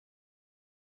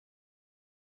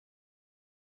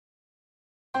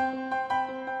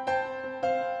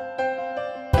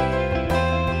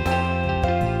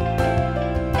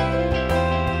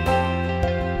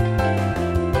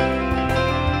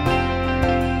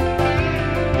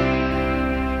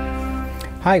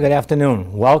Hi, good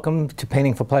afternoon. Welcome to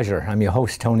Painting for Pleasure. I'm your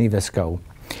host, Tony Visco.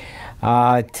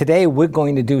 Today we're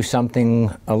going to do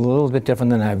something a little bit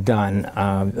different than I've done.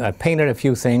 I've painted a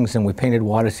few things and we painted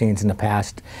water scenes in the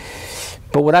past.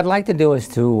 But what I'd like to do is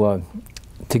to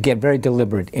get very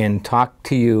deliberate and talk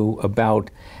to you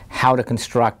about how to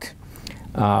construct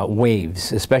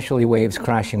waves, especially waves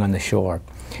crashing on the shore.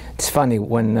 It's funny,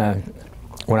 when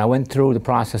I went through the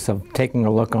process of taking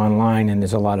a look online, and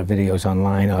there's a lot of videos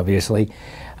online obviously,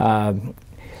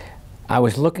 I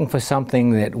was looking for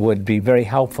something that would be very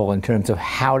helpful in terms of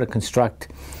how to construct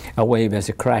a wave as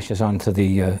it crashes onto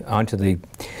the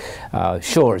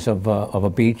shores of a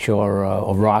beach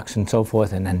or rocks and so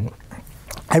forth. And then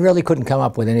I really couldn't come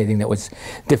up with anything that was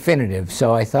definitive,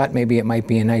 so I thought maybe it might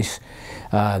be a nice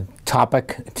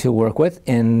topic to work with.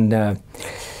 And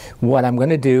what I'm going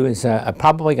to do is I'm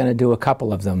probably going to do a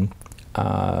couple of them,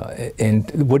 and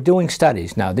we're doing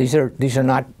studies now. These are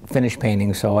not finished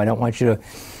paintings, so I don't want you to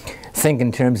think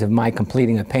in terms of my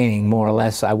completing a painting. More or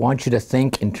less, I want you to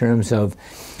think in terms of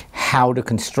how to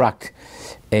construct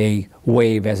a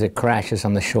wave as it crashes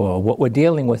on the shore. What we're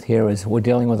dealing with here is we're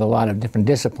dealing with a lot of different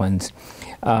disciplines.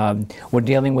 We're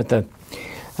dealing with the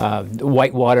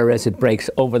white water as it breaks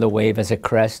over the wave as it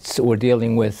crests. We're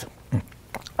dealing with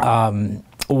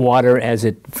water as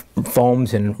it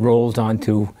foams and rolls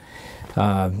onto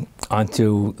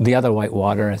the other white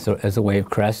water as the wave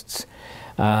crests.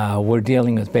 We're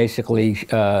dealing with basically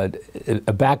a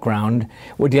background.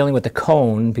 We're dealing with the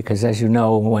cone, because as you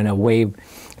know, when a wave,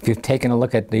 if you've taken a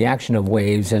look at the action of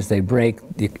waves as they break,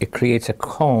 it creates a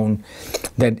cone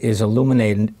that is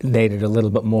illuminated a little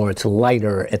bit more. It's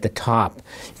lighter at the top.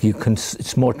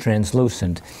 It's more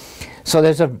translucent. So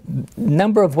there's a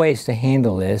number of ways to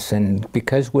handle this, and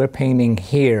because we're painting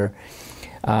here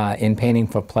in Painting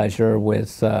for Pleasure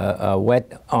with a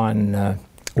wet on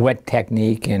wet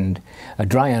technique and a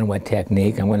dry on wet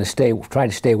technique, I'm going to try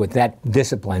to stay with that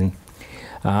discipline.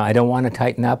 I don't want to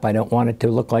tighten up. I don't want it to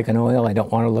look like an oil. I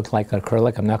don't want it to look like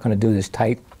acrylic. I'm not going to do this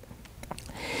tight.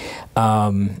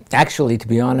 Actually, to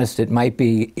be honest, it might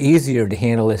be easier to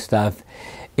handle this stuff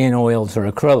in oils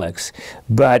or acrylics,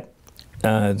 but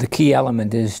the key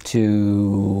element is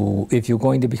if you're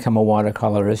going to become a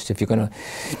watercolorist, if you're going to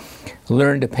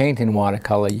learn to paint in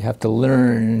watercolor, you have to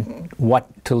learn what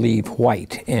to leave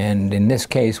white. And in this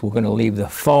case, we're going to leave the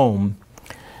foam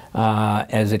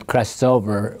as it crests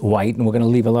over white, and we're going to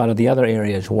leave a lot of the other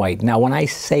areas white. Now, when I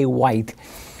say white,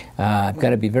 I've got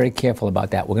to be very careful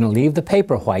about that. We're going to leave the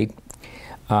paper white,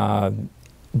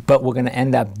 but we're going to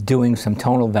end up doing some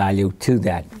tonal value to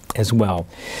that as well.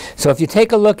 So if you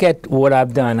take a look at what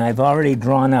I've done, I've already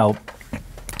drawn out,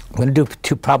 I'm going to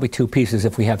do probably two pieces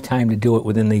if we have time to do it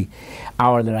within the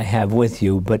hour that I have with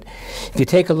you. But if you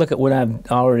take a look at what I've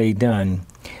already done,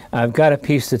 I've got a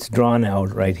piece that's drawn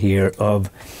out right here of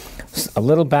a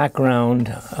little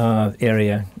background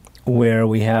area where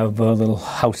we have a little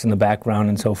house in the background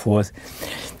and so forth.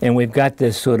 And we've got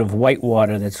this sort of white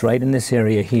water that's right in this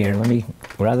area here.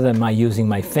 Rather than using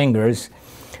my fingers,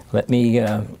 let me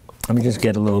just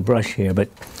get a little brush here. But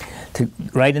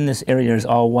right in this area is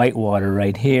all white water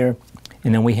right here.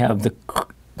 And then we have the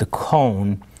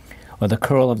cone, or the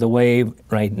curl of the wave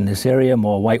right in this area,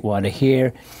 more white water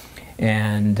here.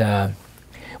 And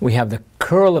we have the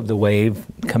curl of the wave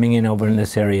coming in over in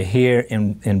this area here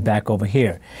and back over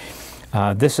here.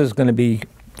 This is going to be,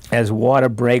 as water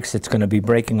breaks, it's going to be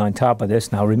breaking on top of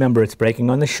this. Now remember, it's breaking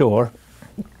on the shore.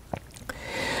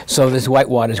 So this white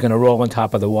water is going to roll on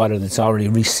top of the water that's already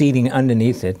receding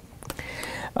underneath it.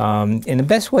 And the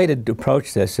best way to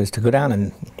approach this is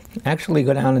to actually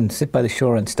go down and sit by the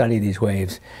shore and study these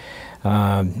waves.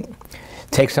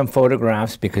 Take some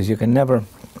photographs, because you can never,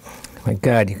 my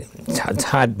God, it's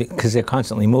hard because they're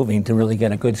constantly moving to really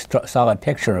get a good solid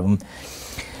picture of them.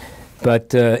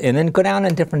 But, and then go down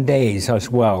on different days as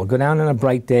well. Go down on a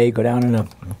bright day, go down on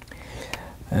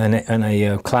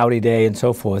a cloudy day and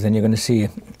so forth, and you're going to see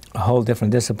a whole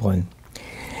different discipline.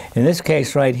 In this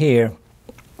case right here,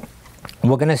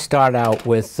 we're going to start out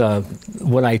with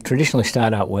what I traditionally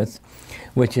start out with,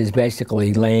 which is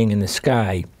basically laying in the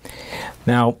sky.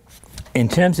 Now, in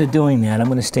terms of doing that, I'm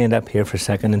going to stand up here for a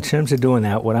second. In terms of doing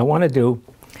that, what I want to do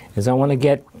is I'm going to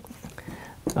get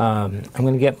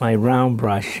my round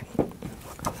brush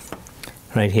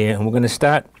right here, and we're going to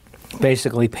start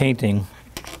basically painting.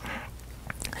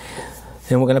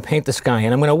 And we're going to paint the sky,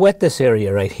 and I'm going to wet this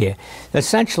area right here.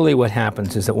 Essentially what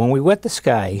happens is that when we wet the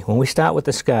sky, when we start with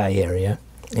the sky area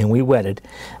and we wet it,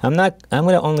 I'm going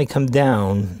to only come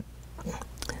down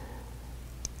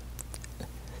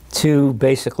to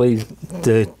basically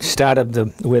the start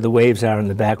of where the waves are in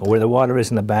the back, or where the water is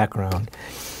in the background.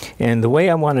 And the way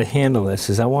I want to handle this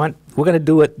is we're going to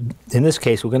do it, in this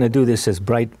case, we're going to do this as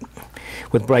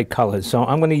with bright colors. So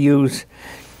I'm going to use,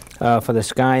 for the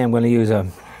sky, I'm going to use a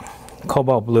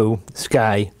cobalt blue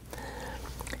sky.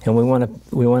 And we want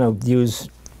to use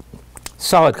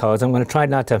solid colors. I'm going to try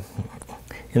not to,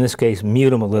 in this case, mute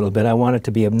them a little bit. I want it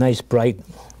to be a nice bright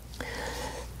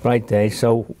day.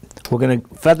 So we're going to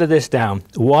feather this down.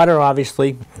 Water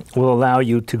obviously will allow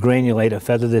you to granulate or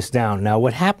feather this down. Now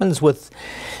what happens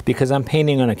because I'm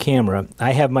painting on a camera,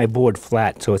 I have my board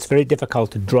flat, so it's very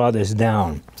difficult to draw this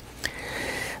down.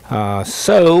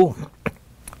 So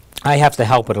I have to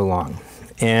help it along.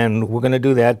 And we're going to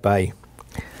do that by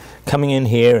coming in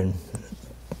here and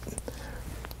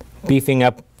beefing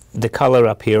up the color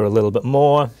up here a little bit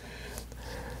more.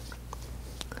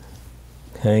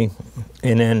 Okay,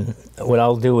 and then what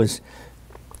I'll do is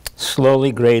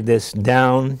slowly grade this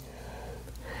down.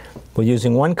 We're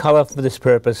using one color for this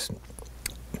purpose.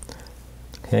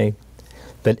 Okay,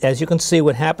 but as you can see,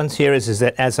 what happens here is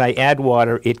that as I add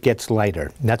water, it gets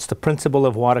lighter. That's the principle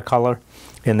of watercolor,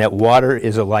 and that water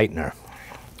is a lightener.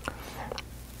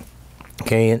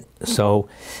 Okay, so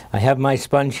I have my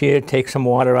sponge here, take some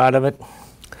water out of it,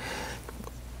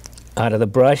 out of the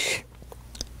brush.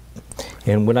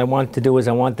 And what I want to do is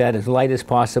I want that as light as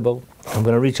possible. I'm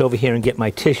going to reach over here and get my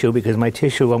tissue, because my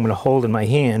tissue I'm going to hold in my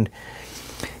hand.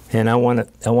 And I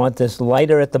want this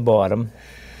lighter at the bottom.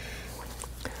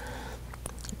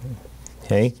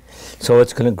 Okay, so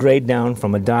it's going to grade down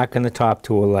from a dark on the top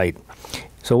to a light.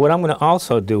 So what I'm going to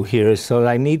also do here is, so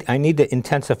I need to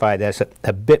intensify this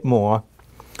a bit more.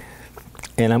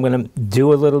 And I'm going to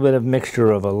do a little bit of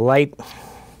mixture of a light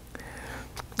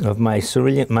of my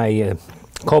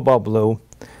cobalt blue,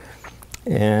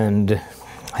 and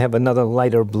I have another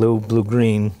lighter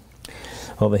blue-green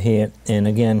over here. And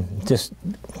again, just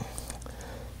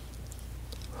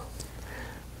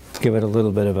give it a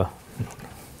little bit of a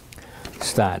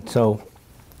start. So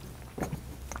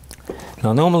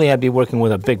now normally I'd be working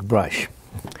with a big brush,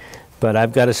 but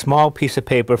I've got a small piece of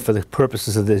paper for the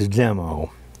purposes of this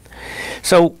demo.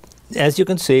 So as you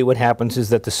can see, what happens is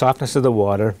that the softness of the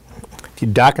water, if you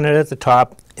darken it at the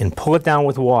top and pull it down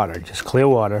with water, just clear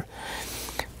water,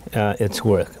 it's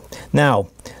work. Now,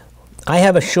 I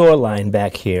have a shoreline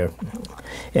back here,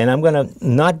 and I'm going to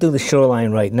not do the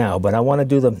shoreline right now, but I want to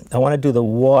do the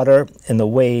water and the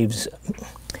waves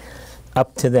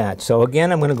up to that. So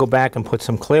again, I'm going to go back and put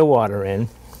some clear water in,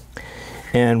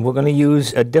 and we're going to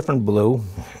use a different blue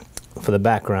for the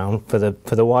background, for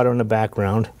the water in the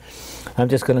background. I'm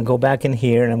just going to go back in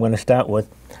here, and I'm going to start with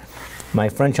my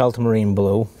French ultramarine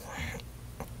blue,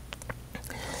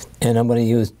 and I'm going to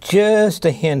use just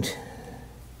a hint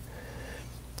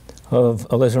of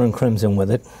alizarin crimson with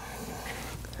it,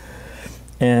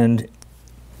 and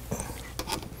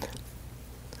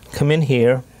come in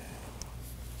here.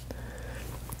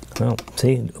 Well,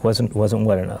 see, it wasn't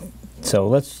wet enough. So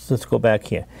let's go back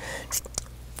here.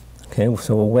 Okay,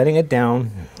 so we're wetting it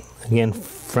down. Again,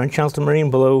 French ultramarine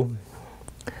blue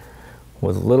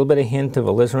with a little bit of hint of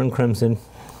alizarin crimson.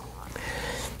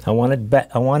 I want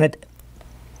it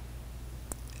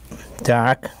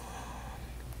dark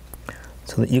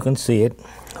so that you can see it.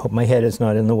 Hope my head is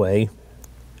not in the way.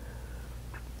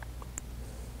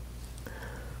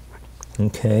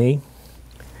 Okay.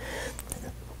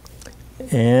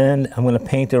 And I'm going to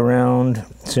paint around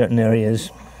certain areas.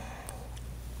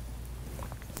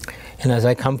 And as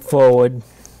I come forward,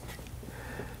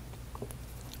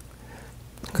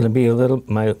 it's going to be a little,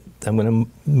 I'm going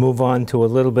to move on to a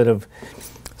little bit of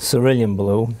cerulean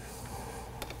blue.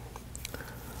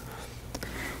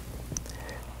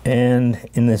 And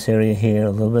in this area here,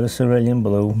 a little bit of cerulean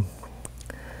blue.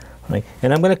 Right.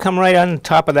 And I'm going to come right on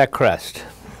top of that crest.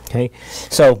 Okay,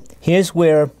 so here's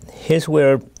where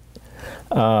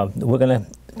we're going to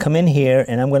come in here,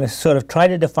 and I'm going to sort of try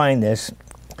to define this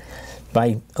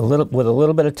with a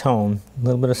little bit of tone, a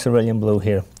little bit of cerulean blue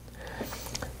here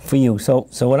for you. So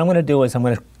what I'm going to do is I'm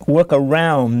going to work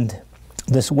around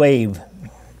this wave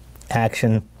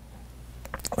action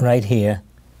right here.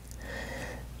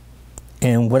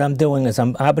 And what I'm doing is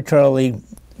I'm arbitrarily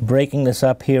breaking this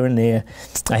up here and there.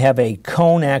 I have a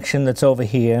cone action that's over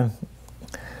here.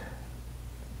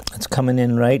 It's coming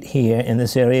in right here in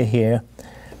this area here.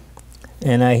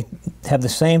 And I have the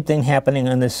same thing happening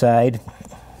on this side.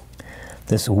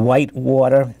 This white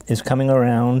water is coming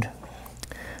around.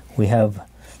 We have,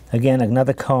 again,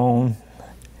 another cone.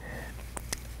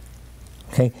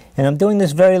 Okay, and I'm doing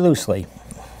this very loosely.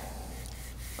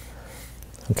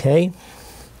 Okay?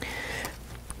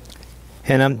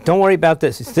 And don't worry about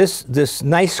this. It's this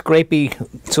nice scrapey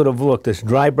sort of look, this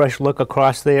dry brush look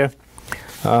across there.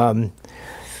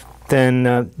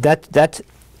 then that's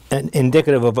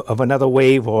indicative of another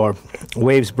wave or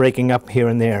waves breaking up here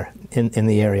and there in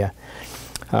the area.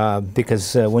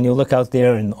 Because when you look out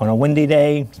there on a windy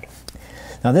day,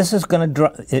 now this is going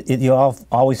to you'll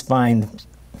always find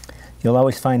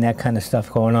that kind of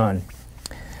stuff going on.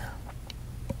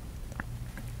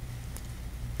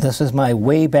 This is my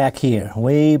way back here,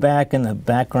 way back in the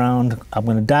background. I'm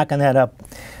going to darken that up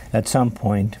at some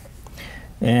point.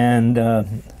 And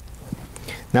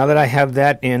now that I have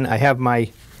that in, I have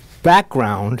my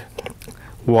background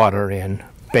water in,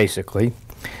 basically.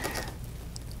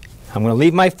 I'm going to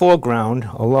leave my foreground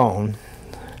alone.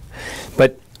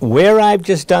 But where I've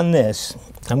just done this,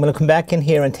 I'm going to come back in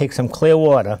here and take some clear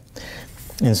water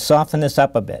and soften this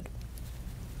up a bit.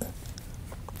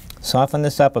 Soften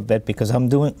this up a bit because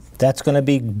that's going to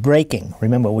be breaking.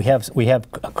 Remember, we have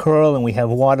a curl and we have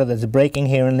water that's breaking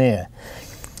here and there.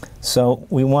 So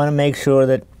we want to make sure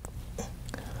that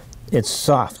it's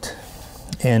soft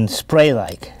and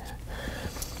spray-like.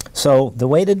 So the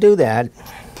way to do that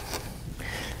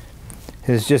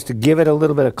is just to give it a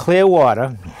little bit of clear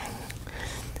water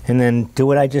and then do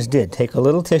what I just did. Take a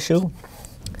little tissue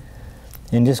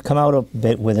and just come out a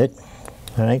bit with it.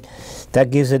 All right? That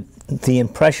gives it the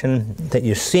impression that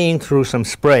you're seeing through some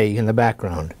spray in the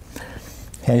background.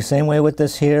 Okay, same way with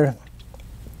this here.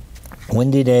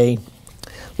 Windy day.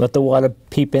 Let the water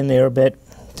peep in there a bit.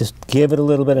 Just give it a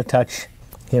little bit of touch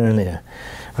here and there.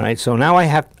 All right, so now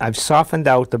I've softened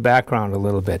out the background a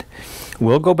little bit.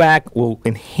 We'll go back, we'll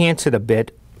enhance it a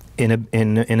bit in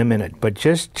a minute, but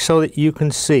just so that you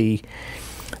can see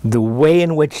the way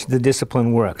in which the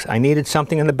discipline works. I needed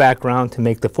something in the background to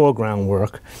make the foreground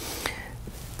work.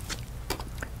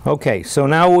 Okay, so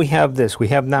now we have this. We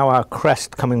have now our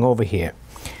crest coming over here.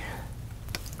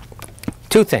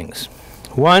 Two things.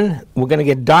 One, we're going to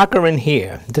get darker in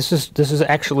here. This is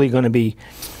actually going to be,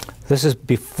 this is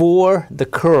before the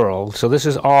curl, so this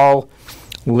is all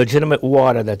legitimate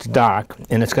water that's dark,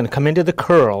 and it's going to come into the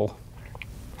curl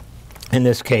in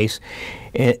this case,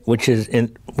 which is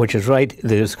right.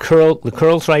 There's the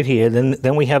curl's right here.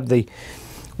 Then we have the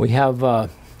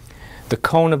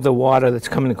cone of the water that's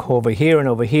coming over here, and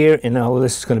all of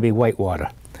this is going to be white water.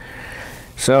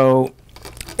 So,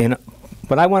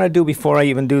 what I want to do before I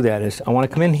even do that is I want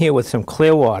to come in here with some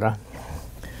clear water,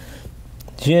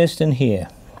 just in here.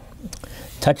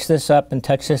 Touch this up and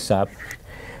touch this up,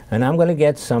 and I'm going to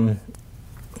get some,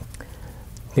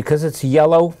 because it's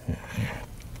yellow.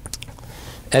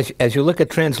 As you look at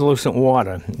translucent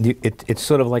water, it's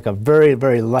sort of like a very,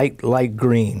 very light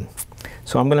green.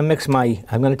 So I'm going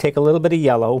to take a little bit of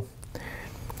yellow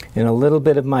and a little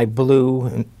bit of my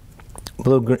blue.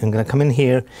 I'm going to come in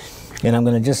here and I'm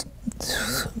going to just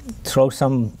throw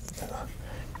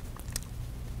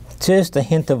just a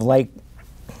hint of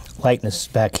lightness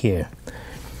back here.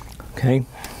 Okay?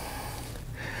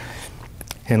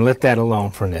 And let that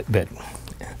alone for a bit.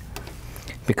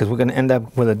 Because we're going to end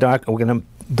up with a dark,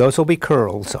 those will be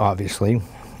curls, obviously,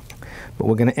 but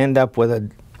we're going to end up with a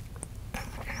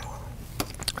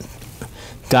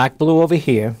dark blue over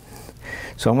here.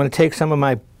 So I'm going to take some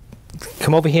of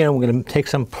come over here and we're going to take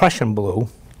some Prussian blue,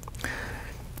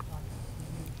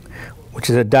 which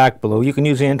is a dark blue. You can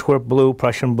use Antwerp blue,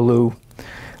 Prussian blue,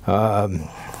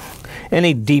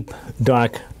 any deep,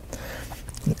 dark.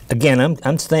 Again,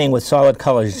 I'm staying with solid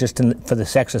colors just for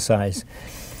this exercise.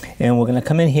 And we're going to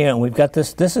come in here and we've got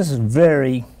this. This is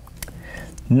very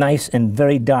nice and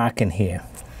very dark in here.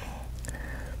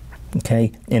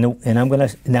 Okay, and I'm going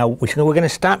to, now we're going to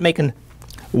start making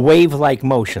wave-like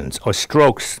motions or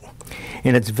strokes.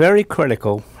 And it's very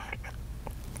critical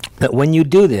that when you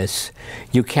do this,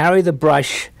 you carry the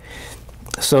brush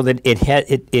so that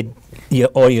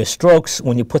your strokes,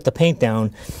 when you put the paint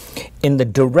down, in the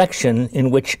direction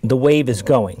in which the wave is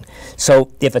going.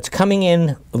 So if it's coming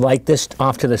in like this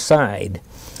off to the side,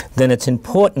 then it's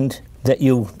important that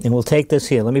and we'll take this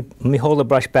here. Let me hold the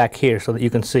brush back here so that you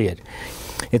can see it.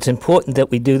 It's important that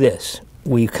we do this.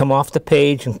 We come off the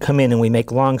page and come in and we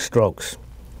make long strokes.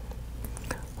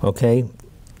 Okay?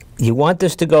 You want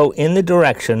this to go in the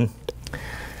direction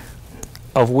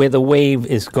of where the wave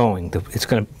is going. It's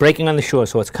going to breaking on the shore,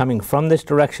 so it's coming from this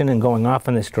direction and going off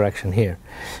in this direction here.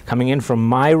 Coming in from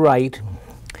my right,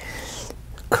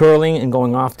 curling and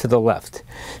going off to the left.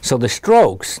 So the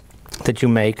strokes that you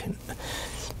make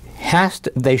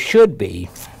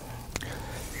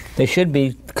they should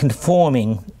be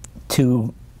conforming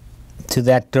to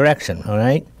that direction, all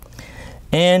right?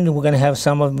 And we're going to have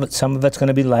some of it's going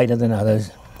to be lighter than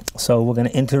others. So we're going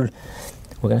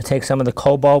to take some of the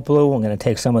cobalt blue, we're going to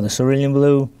take some of the cerulean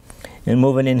blue and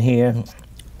move it in here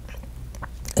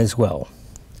as well.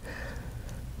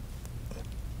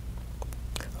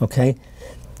 Okay.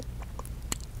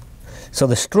 So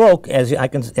the stroke, as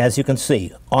you can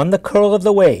see, on the curl of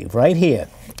the wave, right here,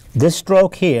 this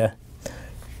stroke here,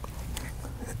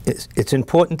 it's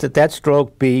important that that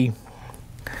stroke be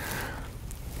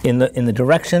in the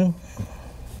direction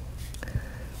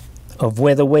of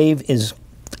where the wave is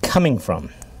coming from.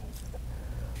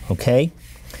 Okay,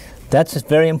 that's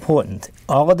very important.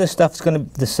 All of this stuff is going to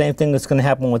be the same thing that's going to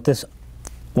happen with this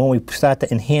when we start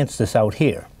to enhance this out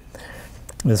here.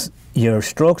 Your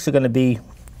strokes are going to be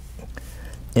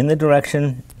in the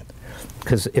direction,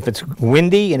 because if it's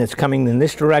windy and it's coming in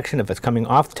this direction, if it's coming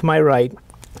off to my right,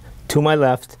 to my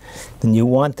left, then you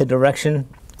want the direction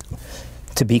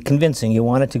to be convincing. You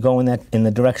want it to go in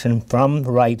the direction from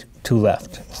right to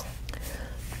left.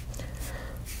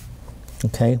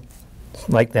 Okay,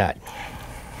 like that.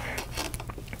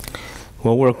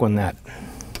 We'll work on that.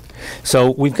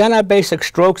 So we've got our basic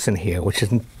strokes in here, which is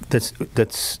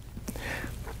that's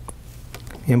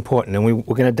important, and we're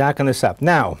going to darken this up.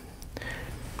 Now,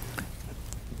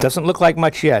 doesn't look like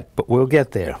much yet, but we'll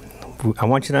get there. I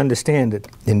want you to understand that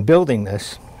in building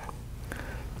this,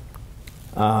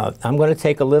 I'm going to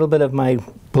take a little bit of my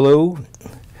blue,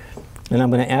 and I'm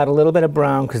going to add a little bit of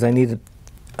brown, because I need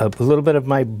a little bit of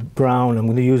my brown I'm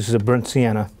going to use as a burnt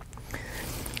sienna.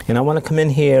 And I want to come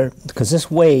in here, because this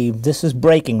wave, this is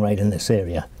breaking right in this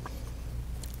area.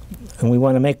 And we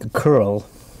want to make a curl.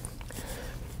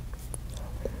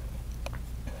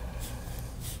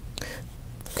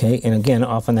 Okay, and again,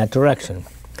 off in that direction.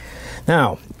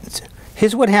 Now,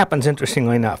 here's what happens,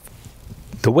 interestingly enough.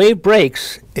 The wave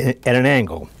breaks at an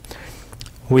angle.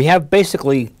 We have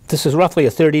basically, this is roughly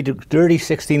a 30,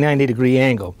 60, 90 degree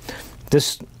angle.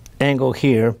 This angle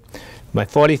here, my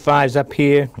 45's up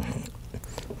here,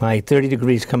 my 30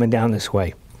 degrees coming down this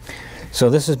way.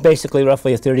 So this is basically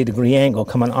roughly a 30 degree angle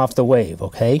coming off the wave,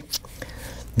 okay?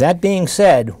 That being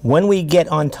said, when we get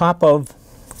on top of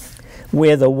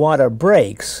where the water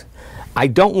breaks, I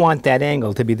don't want that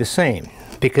angle to be the same,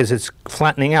 because it's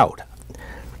flattening out.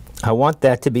 I want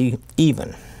that to be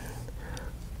even.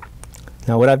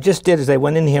 Now what I've just did is I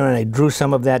went in here and I drew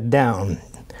some of that down.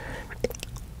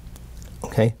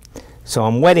 Okay, so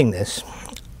I'm wetting this.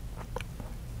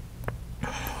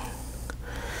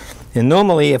 And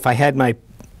normally if I had my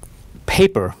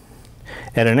paper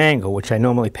at an angle, which I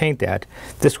normally paint at,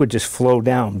 this would just flow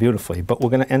down beautifully, but we're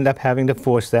going to end up having to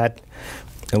force that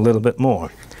a little bit more.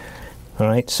 All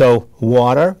right, so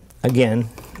water, again,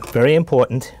 very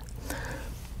important,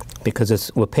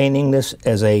 because we're painting this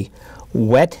as a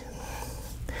wet,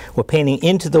 we're painting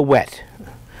into the wet.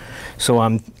 So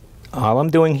all I'm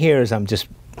doing here is I'm just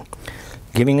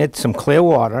giving it some clear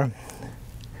water,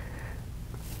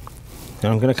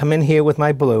 and I'm going to come in here with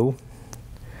my blue,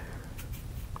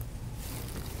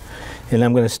 and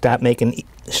I'm going to start making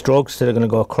strokes that are going to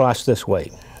go across this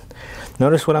way.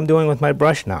 Notice what I'm doing with my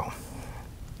brush now.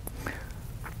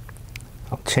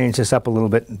 I'll change this up a little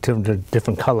bit to a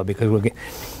different color, because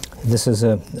this is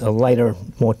a lighter,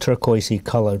 more turquoisey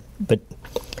color, but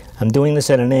I'm doing this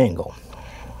at an angle.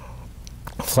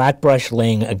 Flat brush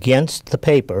laying against the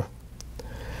paper.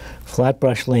 Flat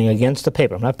brush laying against the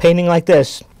paper. I'm not painting like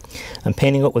this. I'm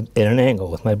painting it at an angle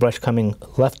with my brush coming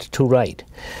left to right.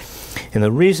 And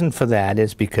the reason for that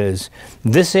is because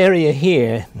this area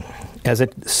here, as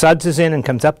it suds in and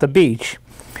comes up the beach,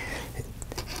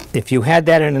 if you had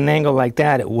that at an angle like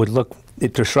that, it would look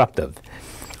disruptive.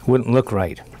 It wouldn't look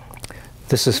right.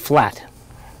 This is flat.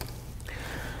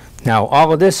 Now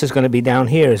all of this is going to be down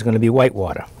here is going to be white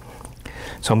water.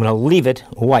 So I'm going to leave it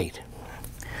white.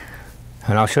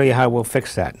 And I'll show you how we'll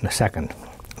fix that in a second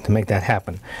to make that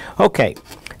happen. Okay,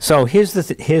 so here's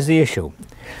the issue.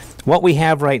 What we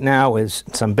have right now is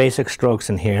some basic strokes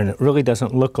in here, and it really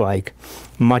doesn't look like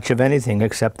much of anything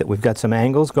except that we've got some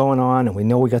angles going on, and we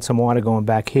know we got some water going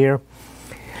back here.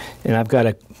 And I've got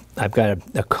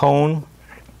a cone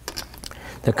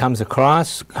that comes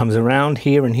across, comes around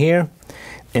here and here,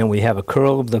 and we have a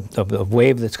curl of the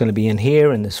wave that's going to be in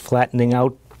here, and this flattening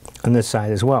out on this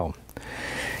side as well.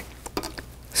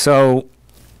 So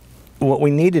what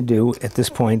we need to do at this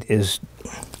point is,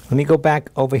 let me go back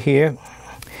over here,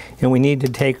 and we need to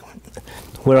take,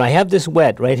 where I have this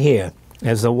wet right here,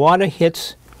 as the water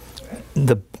hits,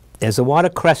 as the water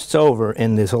crests over,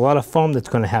 and there's a lot of foam that's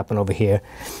going to happen over here,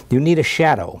 you need a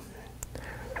shadow.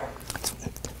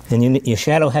 And your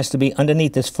shadow has to be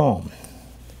underneath this foam.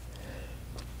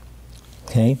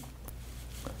 Okay?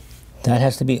 That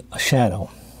has to be a shadow,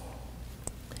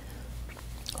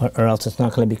 or else it's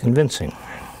not going to be convincing.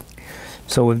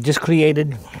 So we've just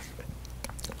created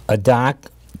a dark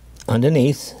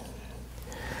underneath,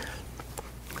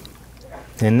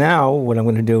 And now what I'm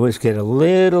going to do is get a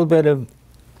little bit of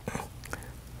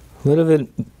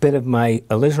my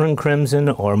alizarin crimson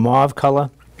or mauve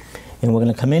color, and we're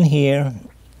going to come in here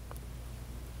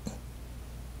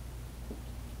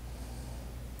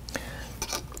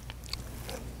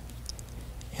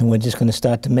and we're just going to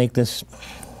start to make this,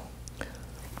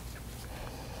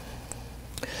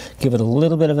 give it a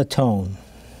little bit of a tone.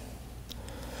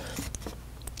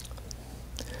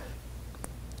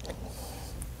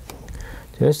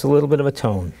 Just a little bit of a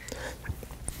tone.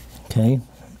 Okay.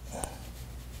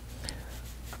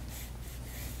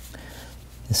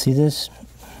 You see this?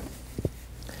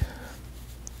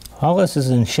 All this is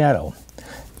in shadow.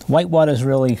 White water is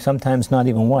really sometimes not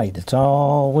even white. It's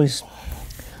always,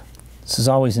 this is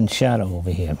always in shadow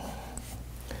over here.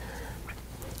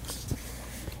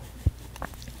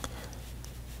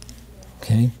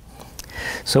 Okay.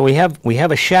 So we have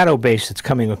a shadow base that's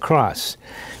coming across,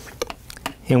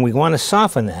 and we want to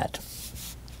soften that.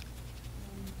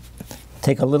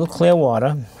 Take a little clear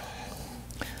water.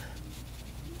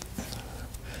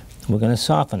 We're going to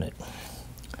soften it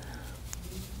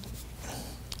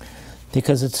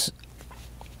because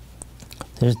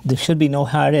there should be no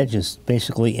hard edges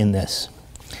basically in this.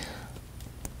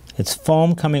 It's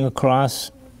foam coming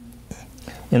across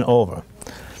and over.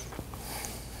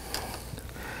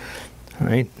 All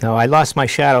right, now I lost my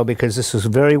shadow because this is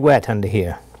very wet under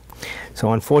here.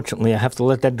 So unfortunately I have to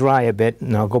let that dry a bit,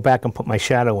 and I'll go back and put my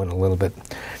shadow in a little bit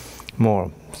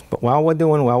more. But while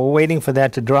we're waiting for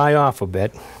that to dry off a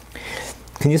bit,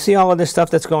 can you see all of this stuff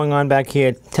that's going on back here?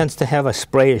 It tends to have a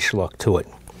sprayish look to it.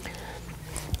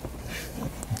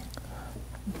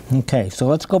 Okay, so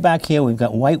let's go back here. We've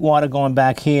got white water going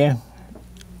back here,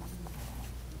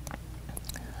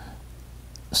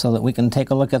 so that we can take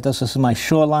a look at this. This is my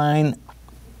shoreline.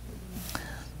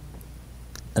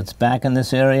 It's back in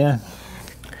this area.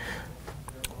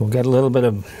 We'll get a little bit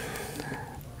of,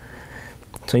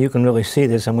 so you can really see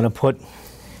this. I'll put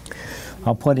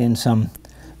in some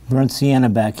burnt sienna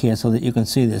back here so that you can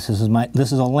see this.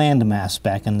 This is a land mass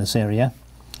back in this area.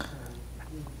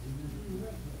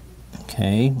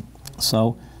 Okay,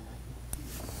 so,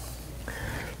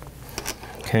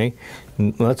 okay,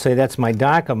 let's say that's my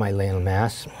dark of my land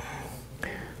mass,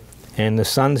 and the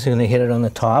sun's going to hit it on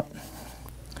the top.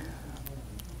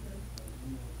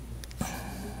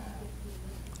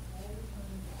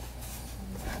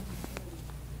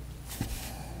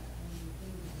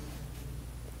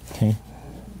 Okay.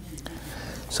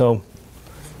 So,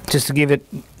 just to give it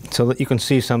so that you can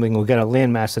see something, we'll get a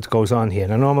landmass that goes on here.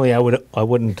 Now, normally I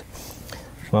wouldn't.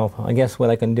 Well, I guess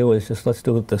what I can do is just let's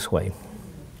do it this way.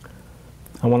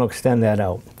 I want to extend that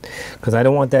out because I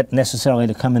don't want that necessarily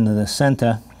to come into the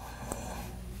center.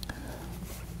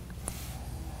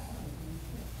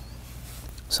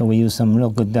 So we use some real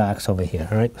good darks over here.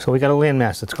 All right. So we got a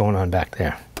landmass that's going on back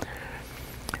there.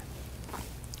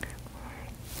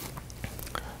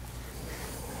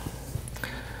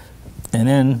 And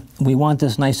then we want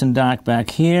this nice and dark back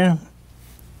here,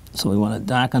 so we want to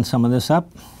darken some of this up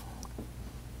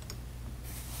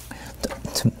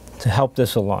to help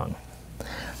this along.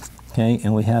 Okay,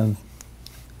 and we have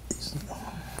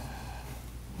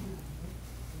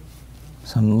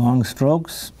some long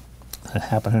strokes that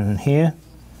happen in here,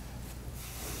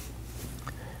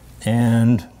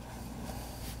 and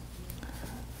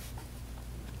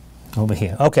over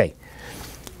here. Okay.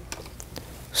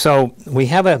 So we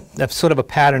have a sort of a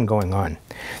pattern going on.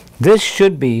 This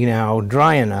should be now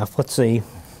dry enough. Let's see.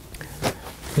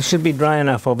 This should be dry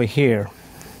enough over here.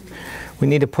 We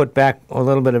need to put back a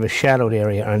little bit of a shadowed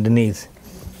area underneath.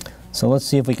 So let's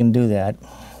see if we can do that.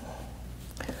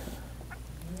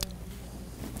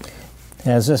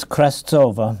 As this crests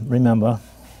over, remember.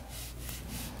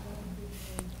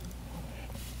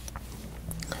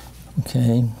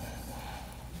 Okay.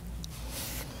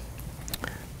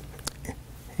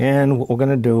 And what we're going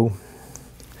to do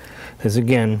is,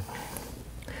 again,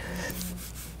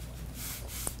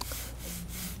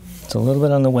 it's a little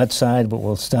bit on the wet side, but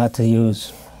we'll start to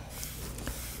use,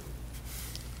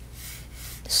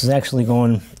 this is actually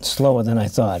going slower than I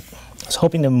thought. I was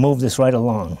hoping to move this right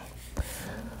along.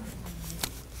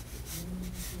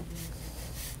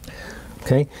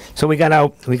 Okay, so we got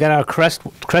our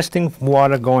cresting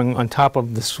water going on top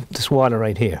of this water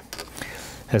right here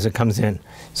as it comes in.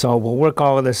 So we'll work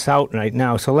all of this out right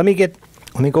now. So let me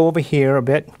go over here a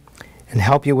bit and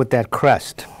help you with that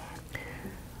crest.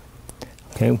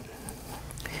 Okay,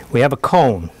 we have a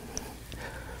cone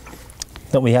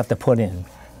that we have to put in,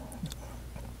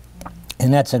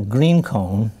 and that's a green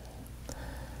cone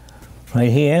right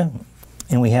here,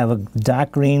 and we have a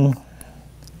dark green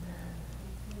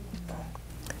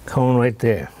cone right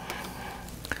there.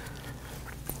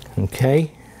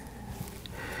 Okay.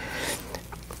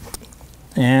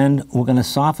 And we're going to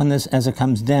soften this as it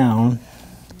comes down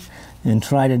and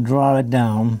try to draw it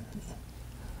down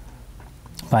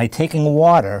by taking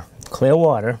water, clear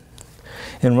water,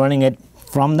 and running it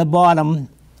from the bottom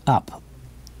up.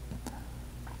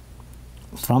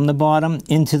 From the bottom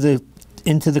into the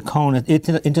cone,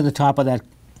 into the top of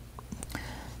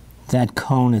that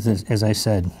cone, as I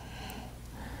said.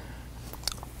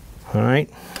 All right.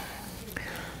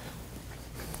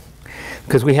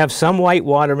 Because we have some white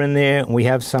water in there, and we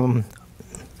have some.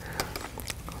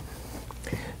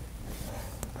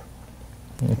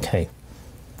 Okay.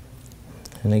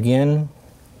 And again,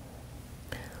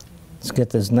 let's get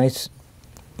this nice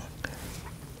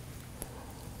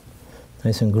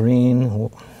and green,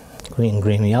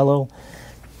 yellow.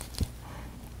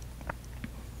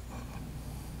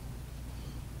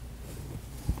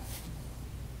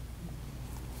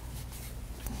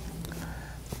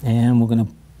 And we're going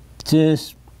to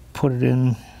just put it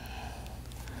in.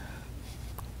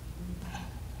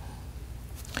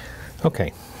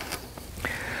 Okay.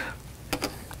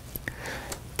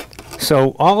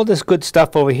 So all of this good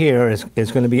stuff over here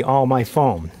is going to be all my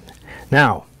foam.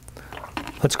 Now,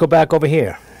 let's go back over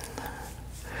here.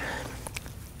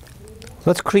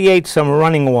 Let's create some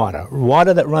running water.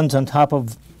 Water that runs on top.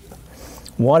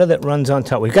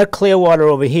 We've got clear water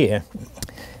over here,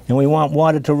 and we want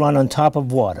water to run on top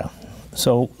of water.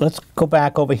 So let's go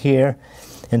back over here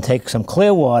and take some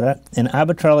clear water and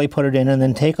arbitrarily put it in, and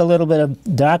then take a little bit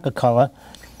of darker color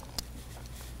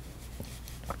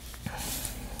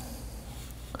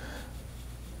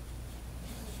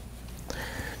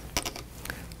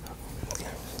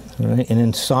all right, and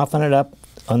then soften it up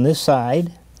on this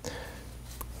side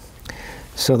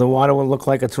so the water will look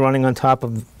like it's running on top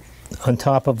of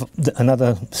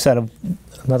another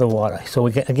water. So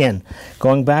we get, again,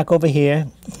 going back over here,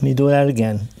 let me do that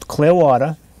again. Clear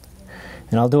water,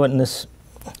 and I'll do it in this,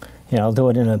 I'll do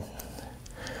it in a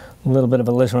little bit of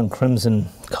alizarin crimson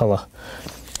color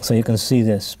so you can see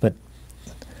this, but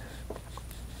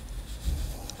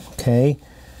okay,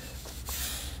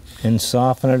 and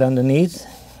soften it underneath.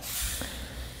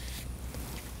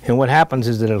 And what happens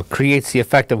is that it creates the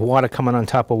effect of water coming on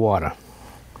top of water.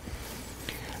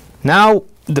 Now,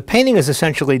 the painting is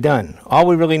essentially done. All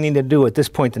we really need to do at this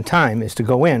point in time is to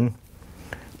go in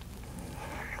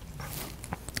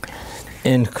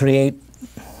and create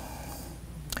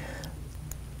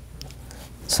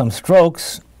some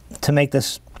strokes to make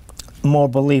this more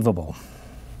believable.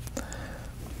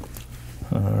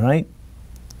 All right.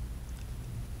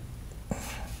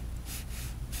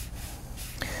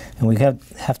 And we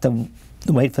have to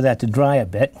wait for that to dry a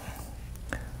bit.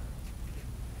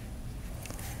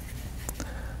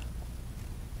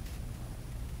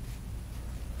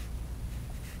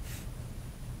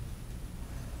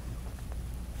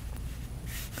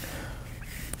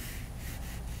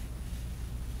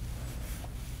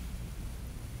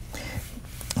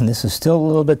 And this is still a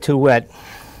little bit too wet,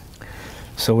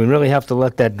 so we really have to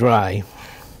let that dry.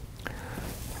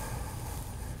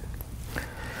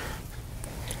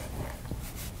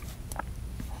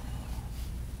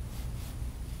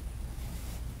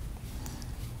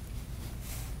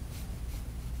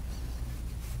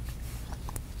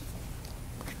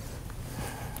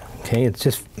 Okay, it's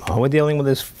just, all we're dealing with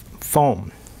is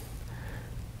foam.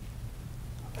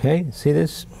 Okay, see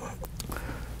this?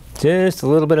 Just a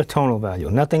little bit of tonal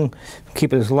value. Nothing,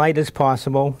 keep it as light as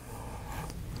possible.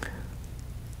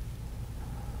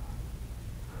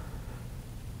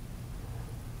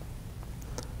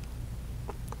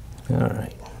 All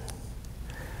right.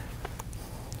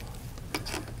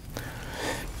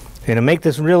 And to make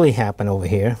this really happen over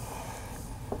here,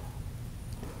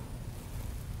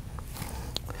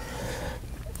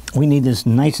 we need this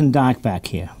nice and dark back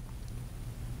here.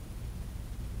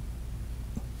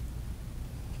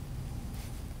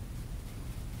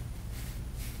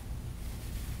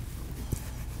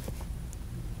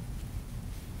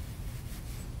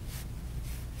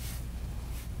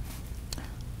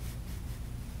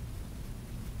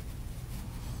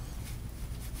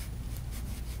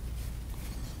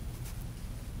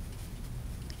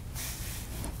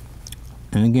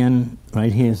 And again,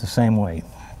 right here is the same way.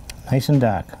 Nice and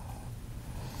dark.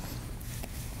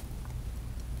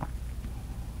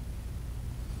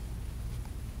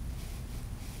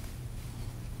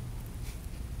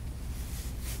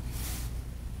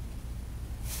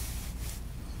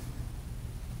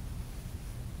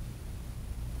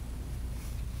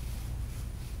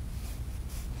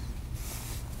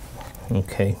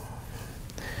 Okay.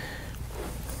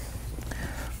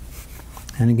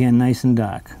 And again, nice and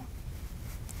dark.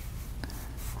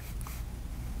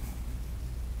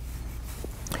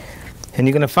 And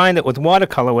you're going to find that with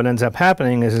watercolor, what ends up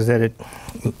happening is that it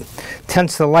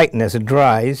tends to lighten as it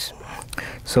dries.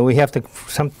 So we have to,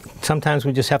 sometimes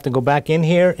we just have to go back in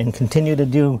here and continue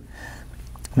to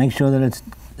make sure that it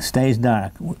stays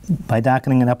dark by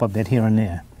darkening it up a bit here and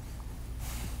there.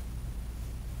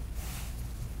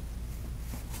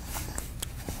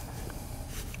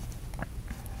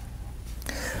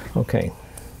 Okay.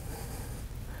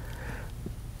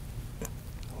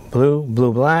 Blue,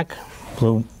 blue, black,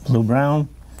 blue, blue, brown.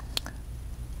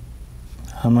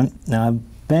 Now,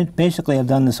 basically, I've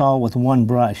done this all with one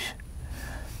brush,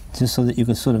 just so that you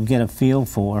can sort of get a feel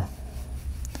for.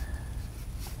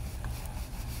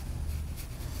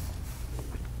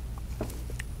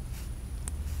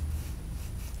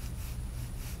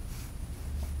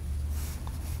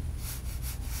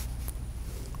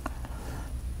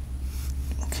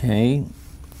 Okay,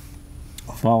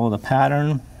 follow the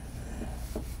pattern.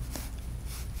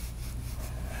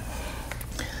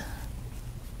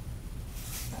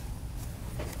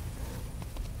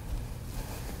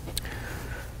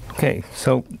 Okay,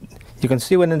 so you can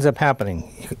see what ends up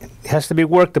happening. It has to be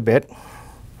worked a bit,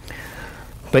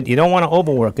 but you don't want to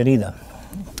overwork it either.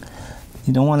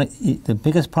 You don't want to. The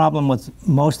biggest problem with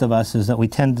most of us is that we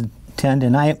tend,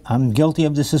 and I'm guilty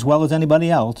of this as well as anybody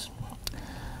else.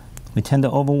 We tend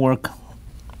to overwork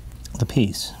the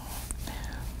piece.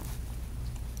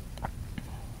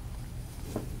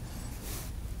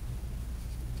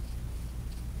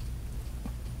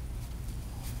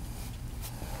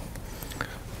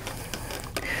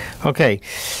 Okay,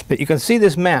 but you can see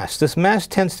this mask. This mask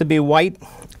tends to be white,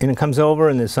 and it comes over,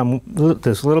 and there's a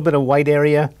little bit of white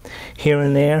area here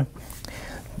and there.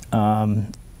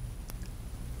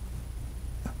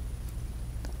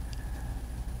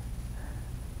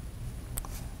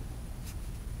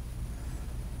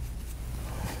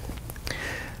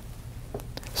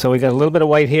 So we got a little bit of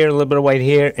white here, a little bit of white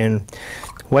here, and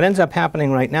what ends up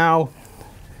happening right now,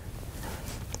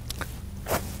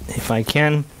 if I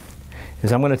can,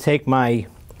 is I'm going to take my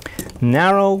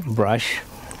narrow brush,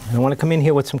 and I want to come in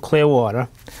here with some clear water,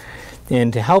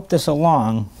 and to help this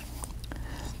along,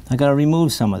 I got to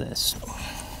remove some of this.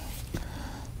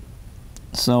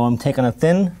 So I'm taking a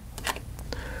thin,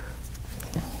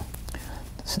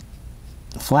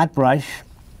 flat brush,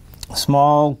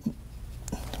 small,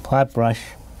 flat brush,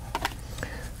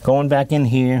 going back in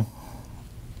here,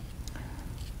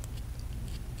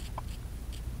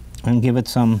 and give it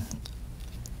some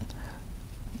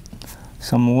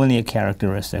linear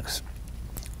characteristics.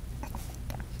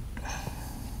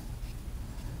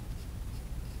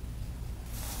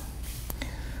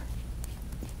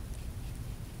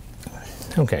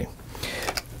 Okay,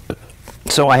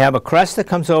 so I have a crest that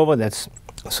comes over that's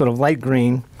sort of light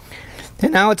green,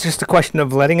 and now it's just a question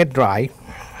of letting it dry.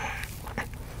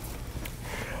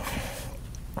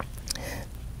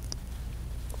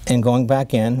 And going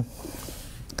back in.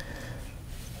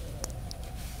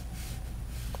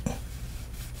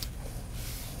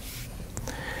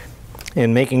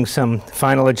 And making some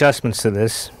final adjustments to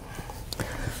this.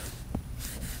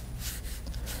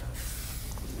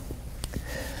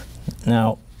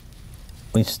 Now,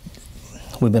 we've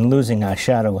been losing our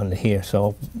shadow under here,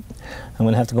 so I'm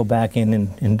going to have to go back in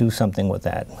and do something with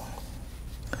that.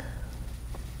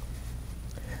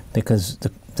 Because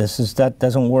that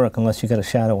doesn't work unless you got a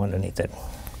shadow underneath it.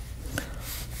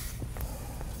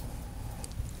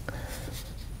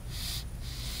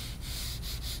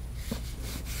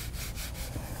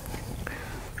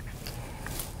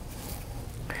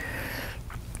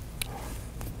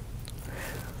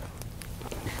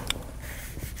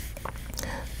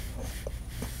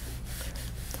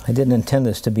 I didn't intend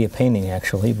this to be a painting,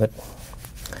 actually, but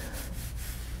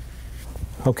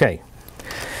okay.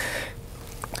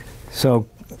 So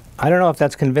I don't know if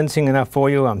that's convincing enough for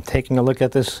you. I'm taking a look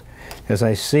at this as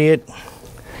I see it.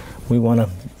 We want to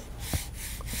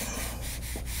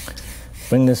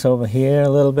bring this over here a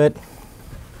little bit.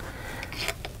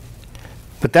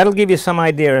 But that'll give you some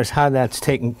idea as how that's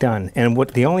done. And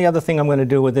what the only other thing I'm going to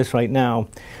do with this right now,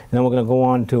 and then we're going to go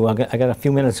on to, I got a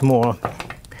few minutes more,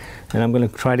 and I'm going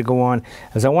to try to go on,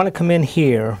 is I want to come in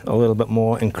here a little bit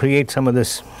more and create some of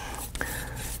this.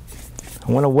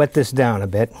 I want to wet this down a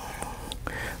bit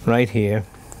right here,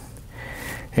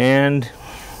 and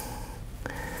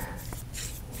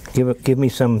give me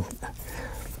some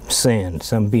sand,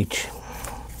 some beach.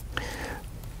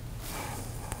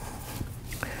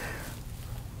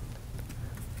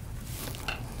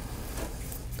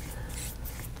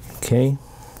 Okay.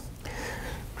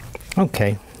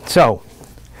 Okay, so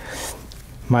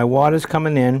My water's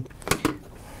coming in.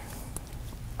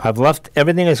 I've left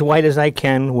everything as white as I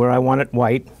can where I want it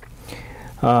white.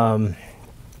 And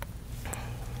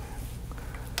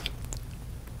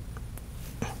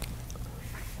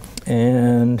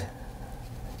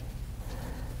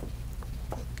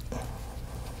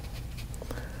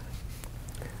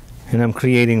I'm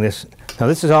creating this. Now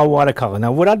this is all watercolor.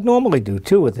 Now what I'd normally do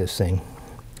too with this thing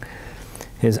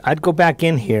is I'd go back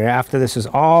in here after this is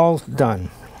all done.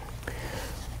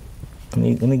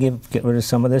 Let me get rid of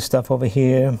some of this stuff over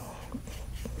here.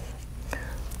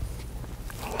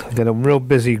 I've got a real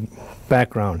busy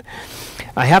background.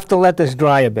 I have to let this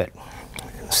dry a bit,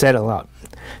 settle up.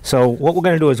 So what we're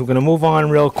going to do is we're going to move on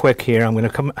real quick here.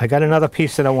 I got another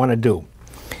piece that I want to do.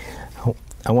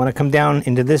 I want to come down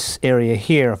into this area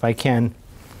here if I can,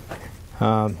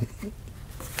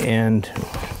 and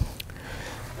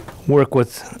work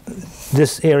with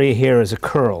this area here as a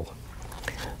curl.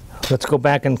 Let's go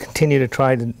back and continue to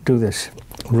try to do this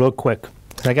real quick.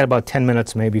 I got about 10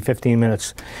 minutes, maybe 15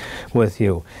 minutes with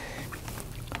you.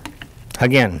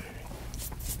 Again,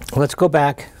 let's go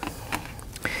back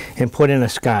and put in a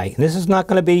sky. This is not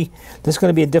going to be, this is going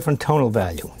to be a different tonal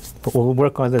value, but we'll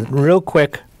work on this real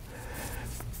quick.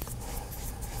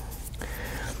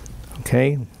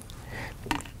 Okay,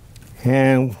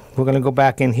 and we're going to go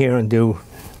back in here and we're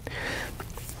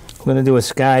going to do a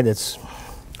sky that's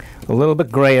a little bit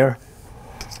grayer,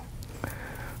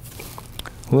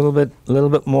 a little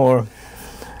bit more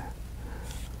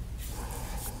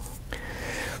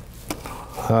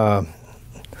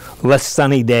less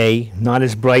sunny day, not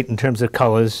as bright in terms of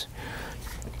colors.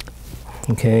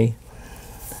 Okay,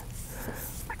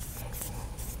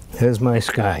 here's my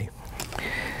sky.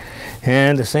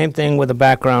 And the same thing with the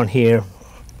background here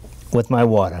with my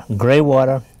water. Gray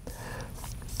water.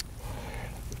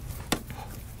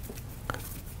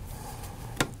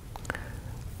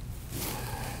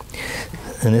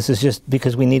 And this is just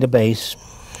because we need a base.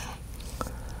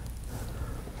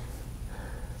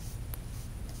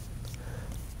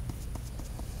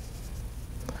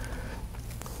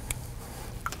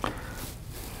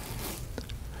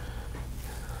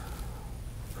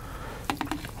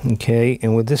 Okay,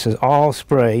 and with this is all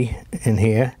spray in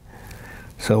here,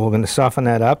 so we're going to soften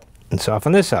that up and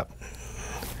soften this up.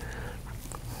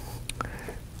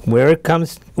 Where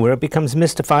it becomes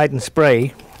mystified and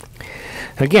spray,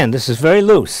 again, this is very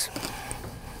loose.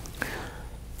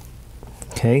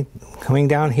 Okay, coming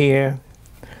down here,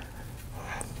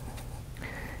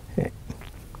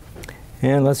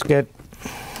 and let's get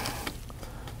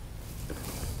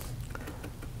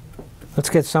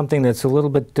something that's a little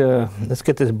bit, let's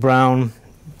get this brown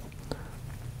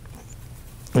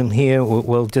in here.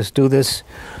 We'll just do this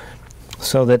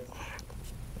so that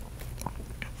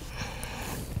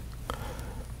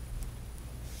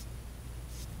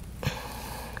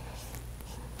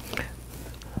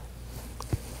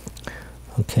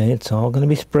okay, it's all going to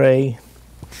be spray,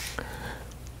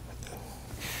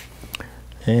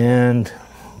 and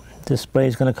this spray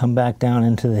is going to come back down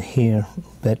into the here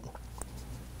a bit.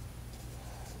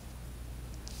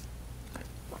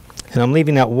 And I'm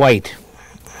leaving that white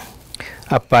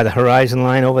up by the horizon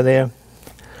line over there.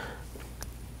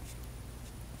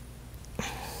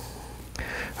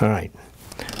 All right.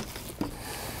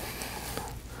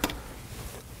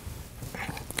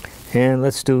 And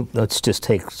let's just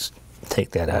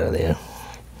take that out of there.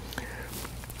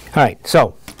 All right,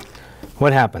 so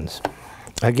what happens?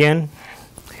 Again,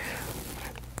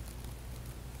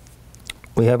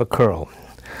 we have a curl.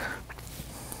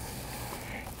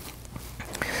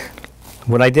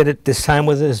 What I did it this time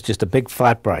with is just a big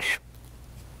flat brush.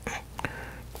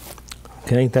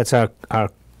 Okay, that's our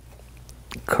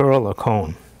curl or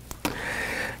cone.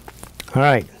 All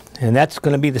right, and that's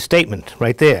going to be the statement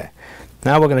right there.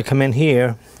 Now we're going to come in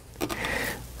here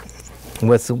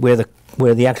with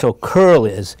where the actual curl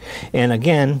is, and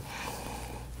again,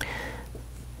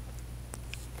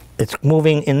 it's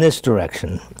moving in this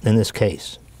direction in this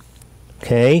case.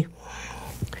 Okay,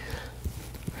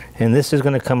 and this is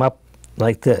going to come up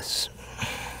like this.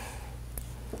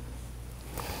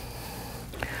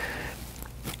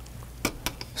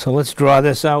 So let's draw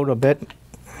this out a bit.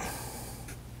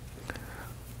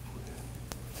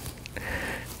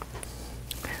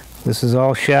 This is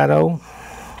all shadow.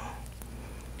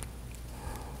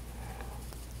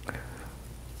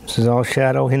 This is all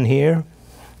shadow in here.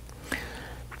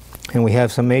 And we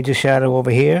have some major shadow over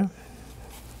here.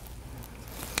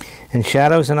 And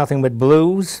shadows are nothing but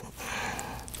blues.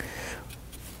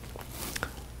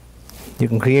 You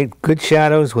can create good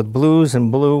shadows with blues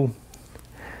and blues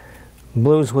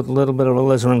with a little bit of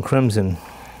alizarin crimson.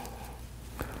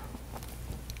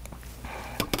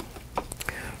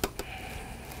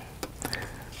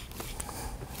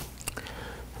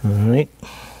 All right.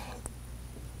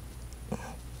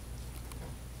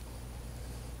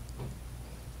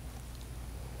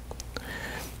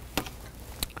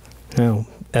 Now,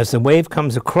 as the wave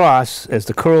comes across, as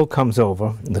the curl comes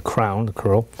over, the crown, the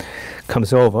curl,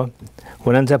 comes over,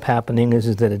 what ends up happening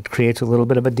is that it creates a little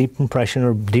bit of a deep impression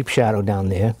or deep shadow down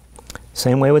there.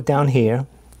 Same way with down here.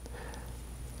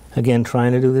 Again,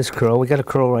 trying to do this curl. We got a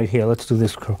curl right here. Let's do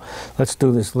this curl. Let's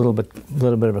do this little bit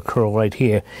of a curl right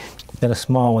here. Got a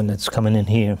small one that's coming in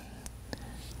here.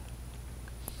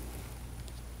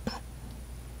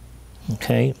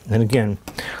 Okay, and again,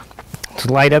 it's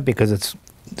lighter because it's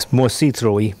more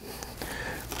see-through-y.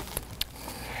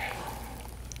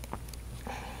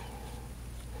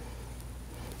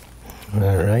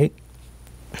 All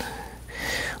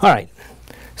right.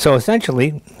 So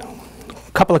essentially,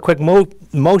 a couple of quick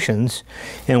motions,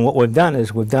 and what we've done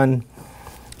is we've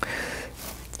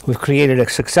created a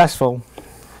successful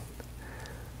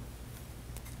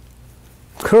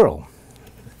curl.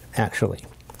 Actually,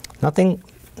 nothing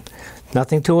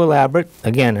too elaborate.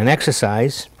 Again, an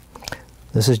exercise.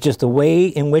 This is just the way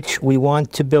in which we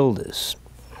want to build this.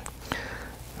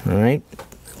 All right,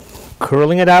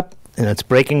 curling it up, and it's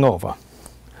breaking over.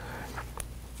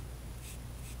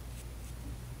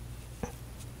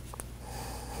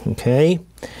 Okay,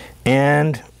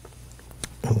 and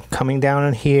I'm coming down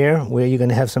in here where you're going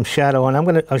to have some shadow,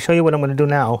 and I'll show you what I'm going to do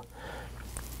now.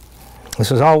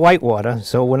 This is all white water,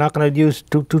 so we're not going to use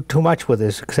too much with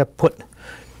this, except put.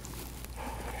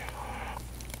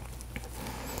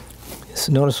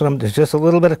 So notice there's just a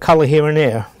little bit of color here and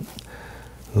there,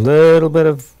 a little bit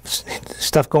of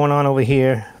stuff going on over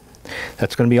here.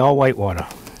 That's going to be all white water.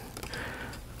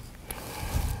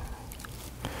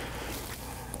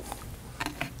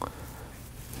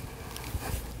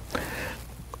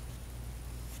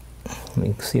 Let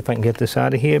me see if I can get this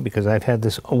out of here, because I've had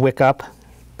this wick up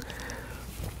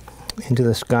into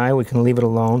the sky. We can leave it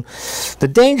alone. The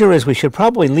danger is we should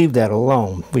probably leave that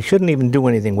alone. We shouldn't even do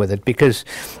anything with it, because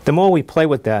the more we play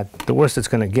with that, the worse it's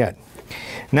going to get.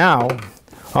 Now,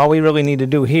 all we really need to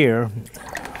do here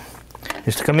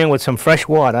is to come in with some fresh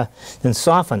water and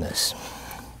soften this.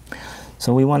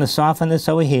 So we want to soften this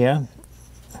over here.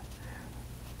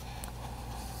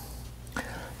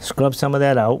 Scrub some of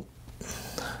that out.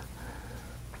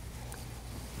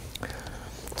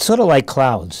 It's sort of like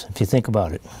clouds, if you think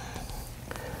about it.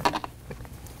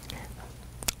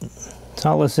 That's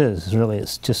all this is, really.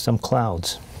 It's just some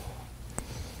clouds.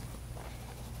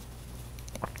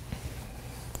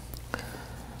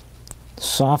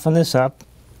 Soften this up.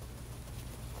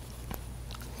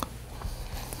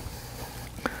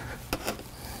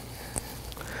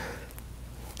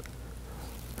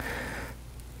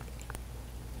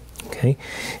 Okay,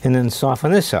 and then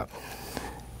soften this up.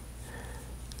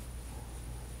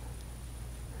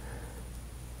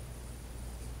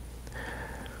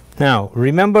 Now,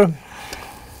 remember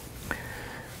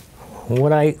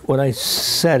what I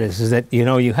said is that, you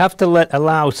know, you have to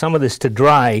allow some of this to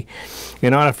dry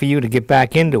in order for you to get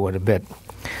back into it a bit.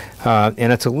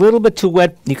 And it's a little bit too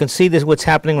wet. You can see this, what's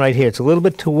happening right here. It's a little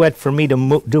bit too wet for me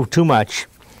to do too much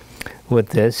with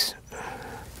this.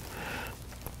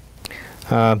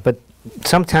 But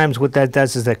sometimes what that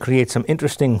does is that creates some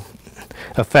interesting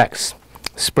effects,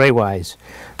 spray-wise.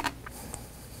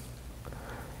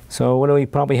 So what do we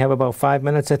probably have, about 5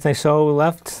 minutes, I think so,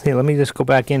 left? Here, let me just go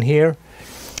back in here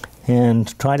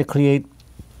and try to create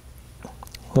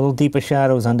little deeper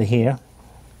shadows under here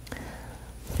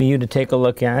for you to take a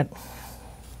look at.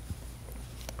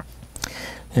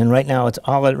 And right now, it's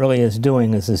all it really is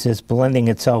doing is just blending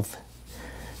itself.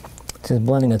 It's just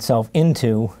blending itself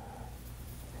into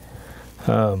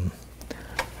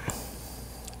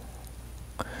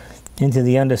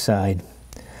the underside.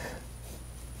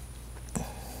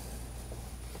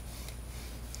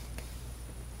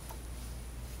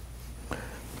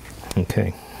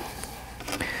 Okay.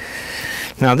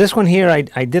 Now this one here,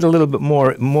 I did a little bit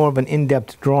more of an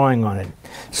in-depth drawing on it.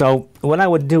 So what I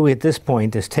would do at this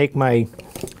point is take my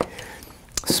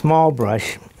small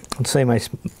brush, let's say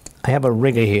I have a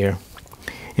rigger here,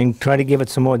 and try to give it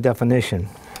some more definition.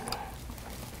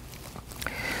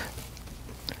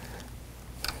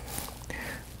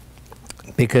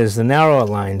 Because the narrower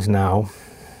lines now,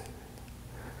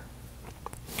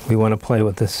 we want to play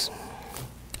with this.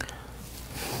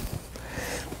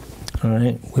 All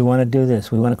right, we want to do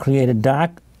this. We want to create a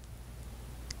dark,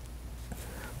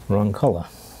 wrong color.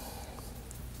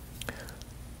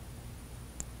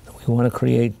 We want to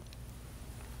create,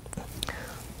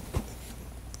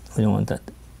 we don't want that.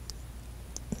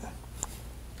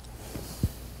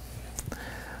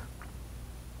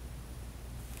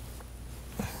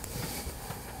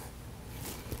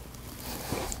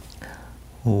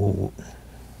 Ooh.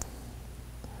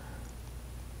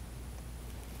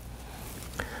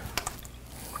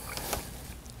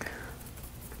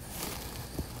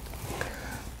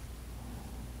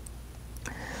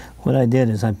 What I did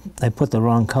is I put the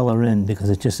wrong color in because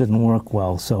it just didn't work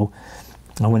well. So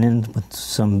I went in with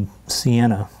some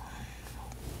sienna.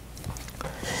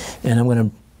 And I'm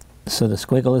going to sort of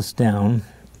squiggle this down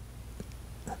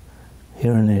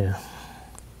here and there.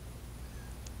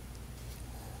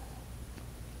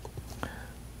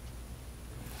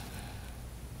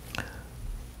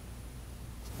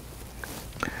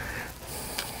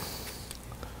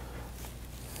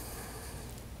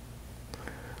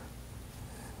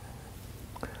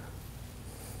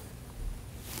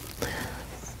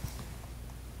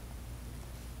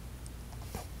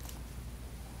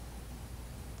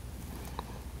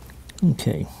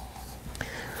 Okay.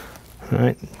 All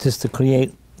right, just to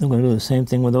create, I'm going to do the same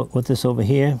thing with this over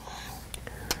here.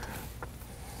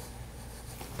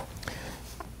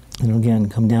 And again,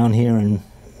 come down here and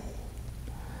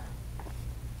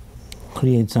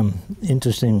create some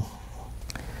interesting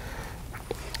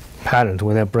patterns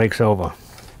where that breaks over.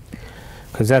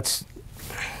 Because that's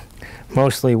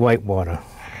mostly white water.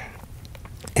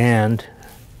 And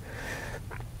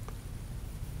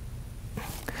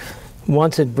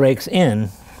once it breaks in,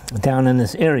 down in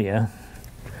this area,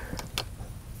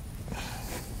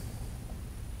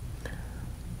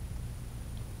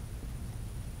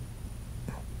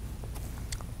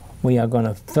 we are going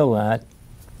to fill that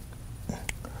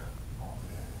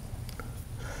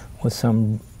with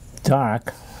some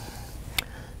dark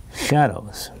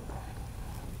shadows.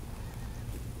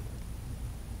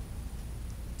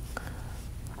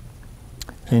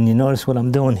 And you notice what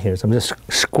I'm doing here is I'm just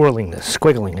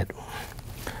squiggling it.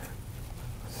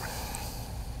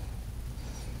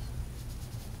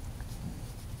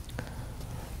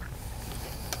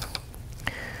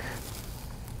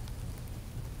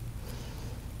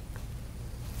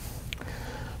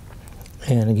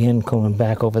 And again, going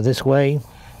back over this way.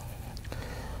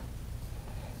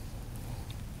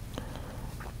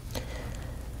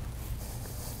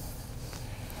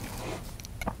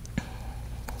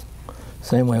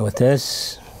 Same way with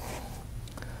this.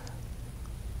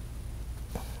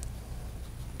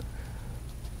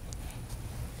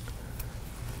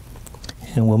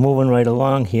 And we're moving right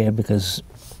along here because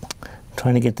I'm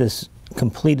trying to get this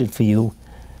completed for you,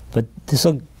 but this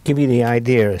will give you the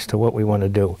idea as to what we want to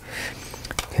do.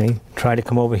 Okay, try to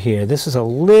come over here. This is a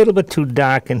little bit too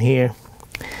dark in here.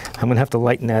 I'm going to have to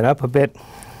lighten that up a bit,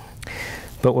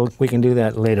 but we can do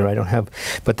that later. I don't have,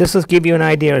 but this will give you an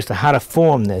idea as to how to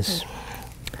form this.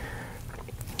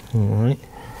 All right,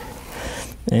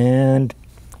 and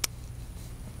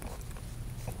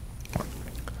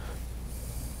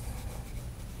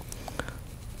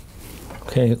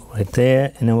okay, right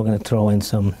there, and then we're going to throw in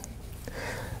some.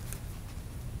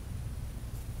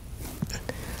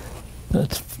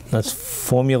 Let's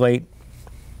formulate.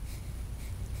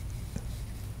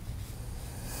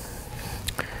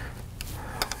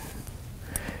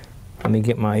 Let me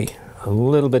get a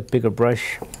little bit bigger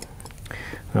brush.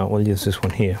 No, we'll use this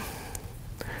one here.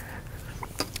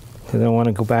 Because I want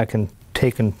to go back and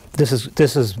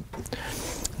this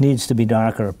needs to be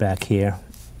darker back here.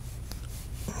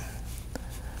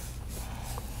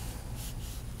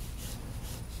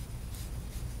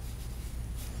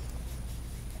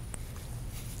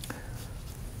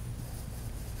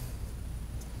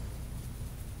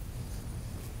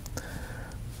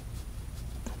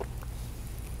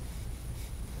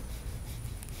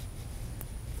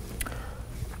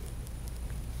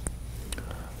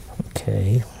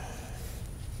 Okay.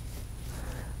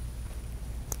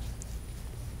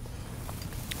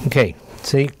 Okay,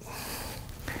 see?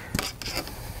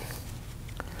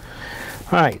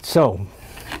 All right, so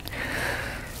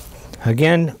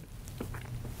again,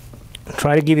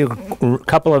 try to give you a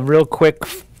couple of real quick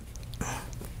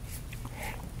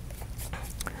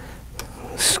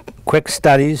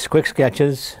studies, quick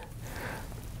sketches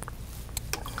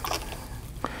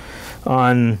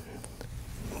on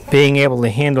being able to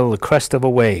handle the crest of a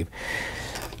wave.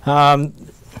 Let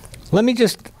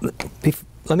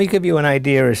me give you an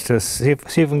idea as to see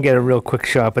if we can get a real quick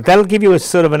shot, but that'll give you a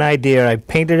sort of an idea. I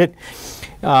painted it.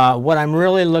 What I'm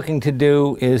really looking to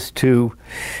do is to,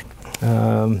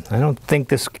 I don't think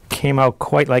this came out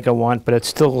quite like I want, but it's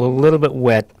still a little bit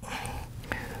wet.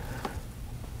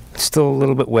 It's still a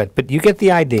little bit wet, but you get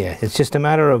the idea. It's just a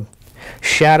matter of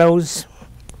shadows.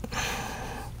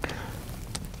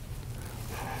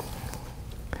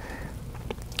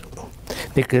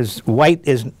 Because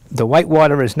the white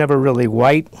water is never really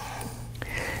white.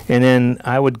 and then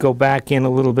I would go back in a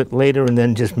little bit later and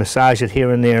then just massage it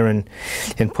here and there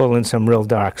and pull in some real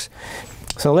darks.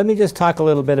 So let me just talk a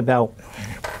little bit about,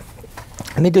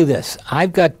 let me do this.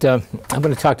 I've got, I'm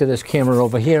going to talk to this camera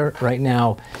over here right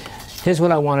now. Here's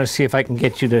what I want to see if I can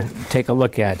get you to take a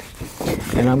look at.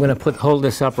 And I'm going to hold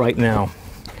this up right now.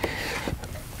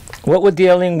 What we're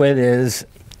dealing with is,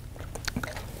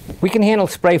 we can handle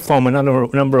spray foam in a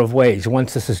number of ways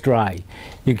once this is dry.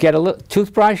 You get a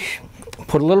toothbrush,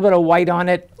 put a little bit of white on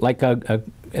it, like a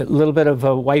little bit of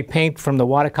white paint from the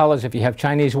watercolors if you have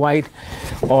Chinese white,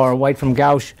 or white from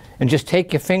gouache, and just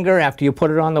take your finger after you put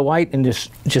it on the white and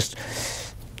just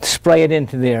spray it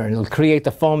into there, and it'll create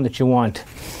the foam that you want.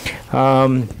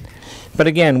 But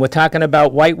again, we're talking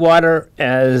about white water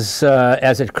as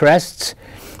it crests,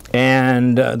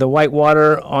 and the white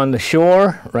water on the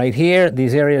shore right here,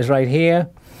 these areas right here,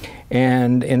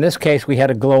 and in this case we had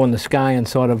a glow in the sky and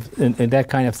sort of and that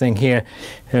kind of thing here,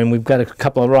 and we've got a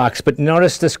couple of rocks. But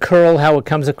notice this curl, how it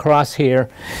comes across here.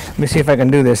 Let me see if I can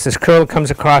do this. This curl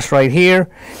comes across right here,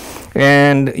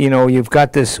 and you know, you've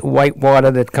got this white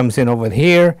water that comes in over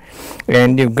here,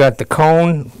 and you've got the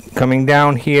cone coming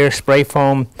down here, spray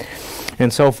foam,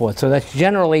 and so forth. So that's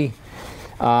generally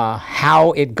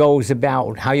how it goes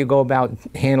about, how you go about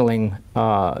handling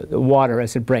water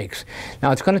as it breaks.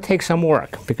 Now it's going to take some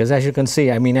work, because as you can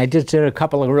see, I mean, I just did a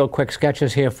couple of real quick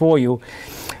sketches here for you,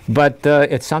 but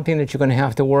it's something that you're going to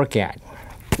have to work at.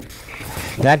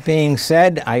 That being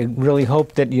said, I really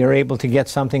hope that you're able to get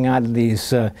something out of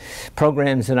these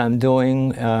programs that I'm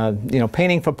doing. You know,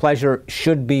 painting for pleasure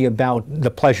should be about the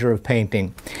pleasure of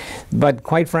painting. But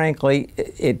quite frankly,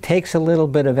 it takes a little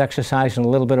bit of exercise and a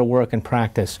little bit of work and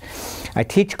practice. I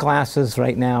teach classes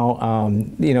right now.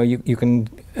 You know, you can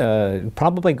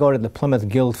probably go to the Plymouth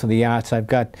Guild for the Arts. I've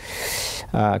got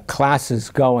classes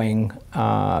going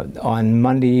on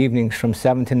Monday evenings from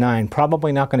 7 to 9.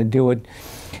 Probably not going to do it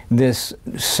this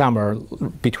summer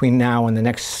between now and the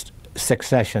next 6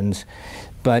 sessions,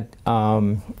 but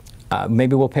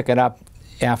maybe we'll pick it up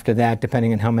after that,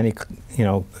 depending on how many, you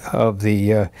know, of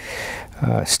the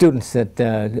students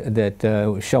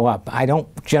that show up. I don't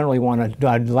generally want to.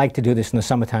 I'd like to do this in the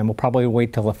summertime. We'll probably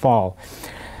wait till the fall.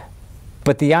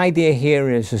 But the idea here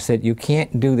is that you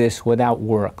can't do this without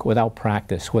work, without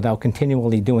practice, without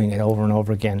continually doing it over and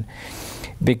over again,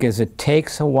 because it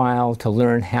takes a while to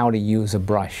learn how to use a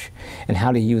brush and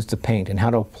how to use the paint and how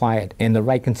to apply it and the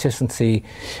right consistency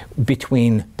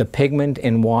between the pigment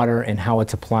and water and how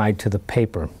it's applied to the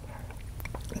paper.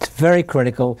 It's very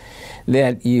critical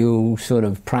that you sort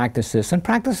of practice this, and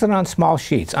practice it on small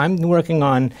sheets. I'm working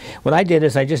on, what I did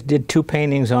is I just did 2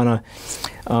 paintings on a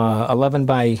 11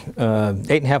 by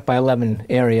 8.5 by 11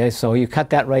 area, so you cut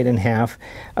that right in half.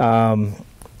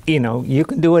 You know, you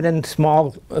can do it in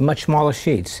much smaller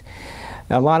sheets.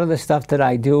 A lot of the stuff that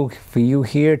I do for you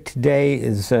here today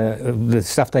is the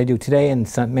stuff that I do today, and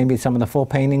maybe some of the full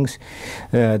paintings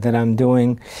that I'm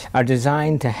doing are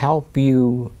designed to help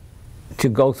you to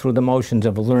go through the motions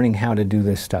of learning how to do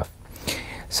this stuff.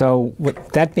 So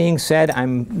with that being said,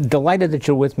 I'm delighted that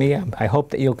you're with me. I hope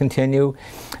that you'll continue.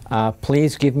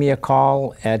 Please give me a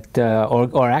call at,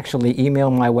 or actually email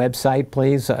my website,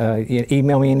 please.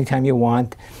 Email me anytime you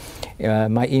want.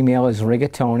 My email is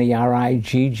rigatoni,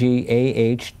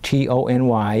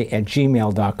 RIGGAHTONY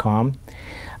 @gmail.com.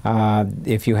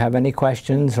 If you have any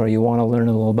questions or you want to learn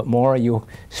a little bit more, or you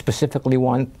specifically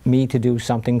want me to do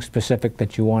something specific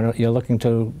that you're looking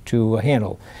to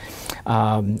handle,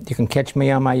 you can catch me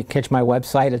on my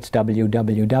website. It's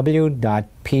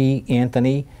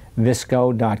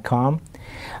www.panthonyvisco.com.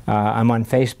 I'm on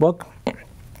Facebook.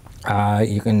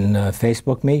 You can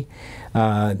Facebook me,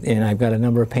 and I've got a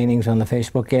number of paintings on the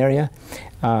Facebook area.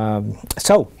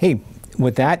 So hey,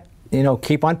 with that, you know,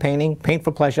 keep on painting, paint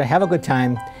for pleasure, have a good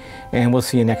time, and we'll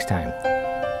see you next time.